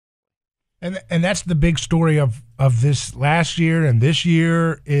And that's the big story of this last year and this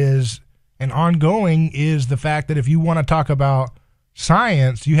year is and ongoing is the fact that if you want to talk about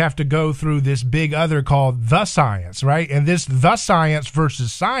science, you have to go through this big other called the science, right? And this the science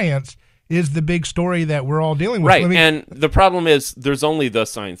versus science is the big story that we're all dealing with. Right, and the problem is there's only the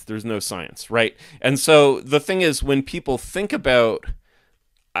science, there's no science, right? And so the thing is when people think about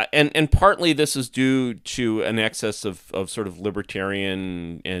and partly this is due to an excess of sort of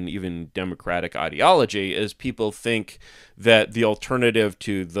libertarian and even democratic ideology, is people think that the alternative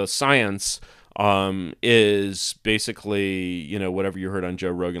to the science is basically, you know, whatever you heard on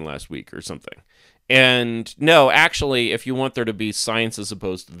Joe Rogan last week or something. And no, actually, if you want there to be science as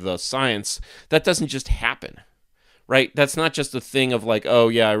opposed to the science, that doesn't just happen. Right? That's not just a thing of like, oh,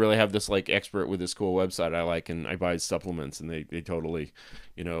 yeah, I really have this like expert with this cool website I like and I buy supplements and they totally,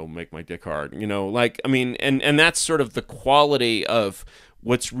 you know, make my dick hard. You know, like, I mean, and that's sort of the quality of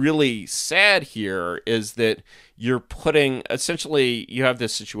what's really sad here is that you're putting, essentially, you have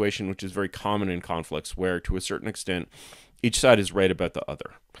this situation which is very common in conflicts where to a certain extent each side is right about the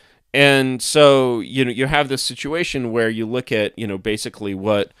other. And so, you know, you have this situation where you look at, you know, basically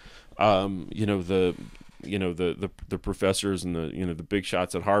what, you know, the professors and the, you know, the big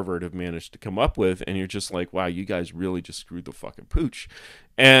shots at Harvard have managed to come up with, and you're just like, wow, you guys really just screwed the fucking pooch.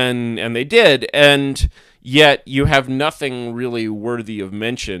 And they did, and yet you have nothing really worthy of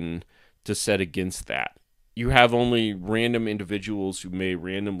mention to set against that. You have only random individuals who may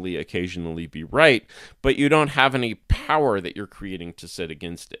randomly occasionally be right, but you don't have any power that you're creating to set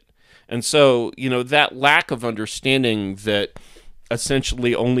against it. And so, you know, that lack of understanding that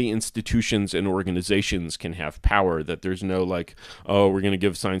essentially only institutions and organizations can have power, that there's no like, oh, we're going to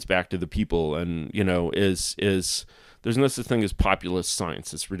give science back to the people, and, you know, is there's no such thing as populist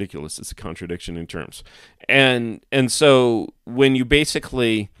science. It's ridiculous. It's a contradiction in terms. And so when you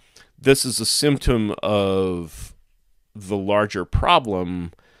basically, this is a symptom of the larger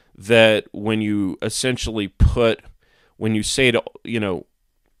problem that when you essentially when you say to, you know,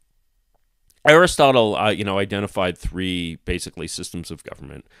 Aristotle, you know, identified three basically systems of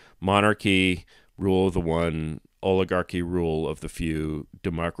government: monarchy, rule of the one; oligarchy, rule of the few;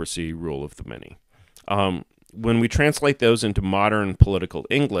 democracy, rule of the many. When we translate those into modern political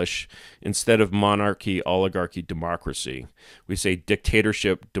English, instead of monarchy, oligarchy, democracy, we say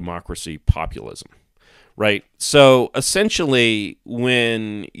dictatorship, democracy, populism. Right? So essentially,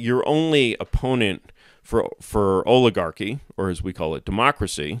 when your only opponent for oligarchy, or as we call it,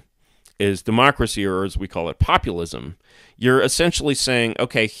 democracy, is democracy, or as we call it, populism, you're essentially saying,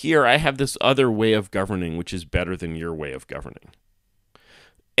 okay, here I have this other way of governing which is better than your way of governing.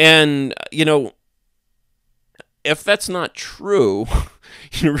 And, you know, if that's not true,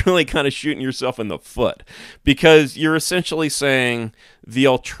 you're really kind of shooting yourself in the foot, because you're essentially saying the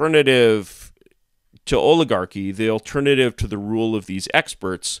alternative to oligarchy, the alternative to the rule of these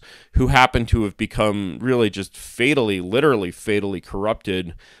experts who happen to have become really just literally fatally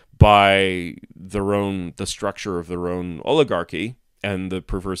corrupted by the structure of their own oligarchy and the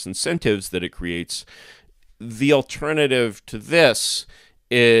perverse incentives that it creates. The alternative to this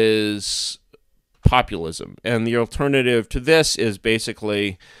is populism, and the alternative to this is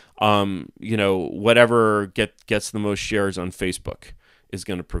basically, you know, whatever gets the most shares on Facebook is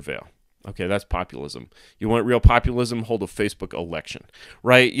going to prevail. Okay, that's populism. You want real populism? Hold a Facebook election,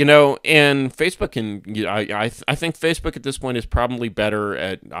 right? You know, and Facebook can. You know, I think Facebook at this point is probably better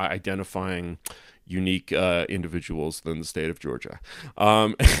at identifying unique individuals than the state of Georgia.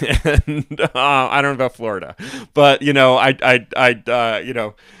 And I don't know about Florida, but you know, you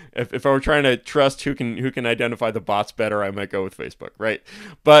know, if I were trying to trust who can identify the bots better, I might go with Facebook, right?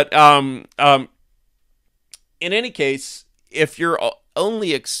 But in any case, if you're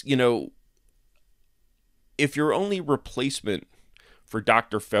only, you know, if your only replacement for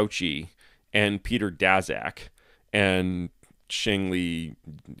Dr. Fauci and Peter Daszak and Shingli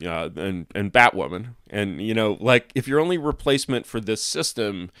and Batwoman, and, you know, like, if your only replacement for this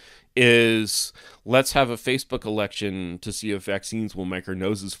system is let's have a Facebook election to see if vaccines will make our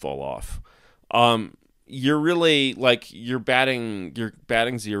noses fall off, you're really, like, you're batting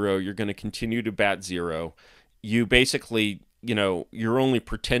zero. You're going to continue to bat zero. You basically, you know, you're only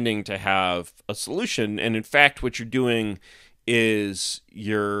pretending to have a solution. And in fact, what you're doing is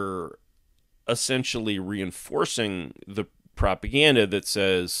you're essentially reinforcing the propaganda that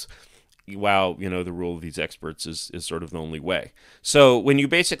says, wow, you know, the rule of these experts is sort of the only way. So when you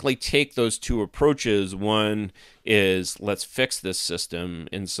basically take those two approaches, one is let's fix this system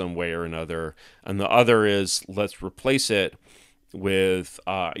in some way or another, and the other is let's replace it, with,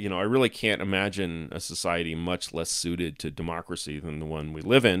 I really can't imagine a society much less suited to democracy than the one we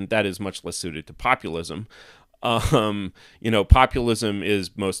live in. That is much less suited to populism. Populism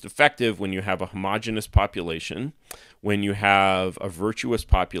is most effective when you have a homogenous population, when you have a virtuous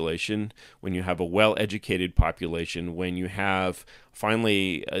population, when you have a well-educated population, when you have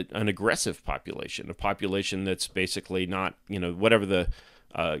finally an aggressive population, a population that's basically not,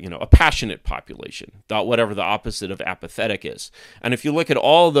 a passionate population, whatever the opposite of apathetic is. And if you look at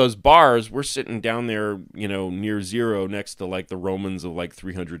all those bars, we're sitting down there, near zero next to like the Romans of like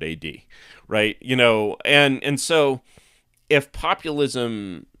 300 AD, right? And so if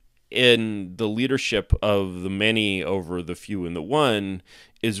populism in the leadership of the many over the few and the one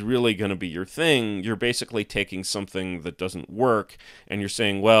is really going to be your thing, you're basically taking something that doesn't work and you're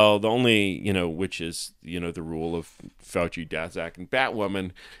saying, well, the only, which is, the rule of Fauci, Daszak, and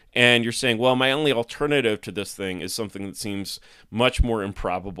Batwoman, and you're saying, well, my only alternative to this thing is something that seems much more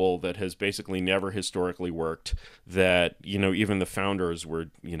improbable, that has basically never historically worked, that, even the founders were,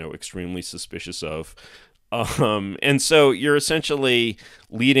 extremely suspicious of. And so you're essentially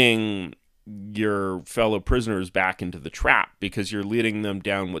leading your fellow prisoners back into the trap because you're leading them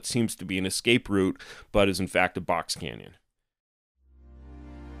down what seems to be an escape route, but is in fact a box canyon.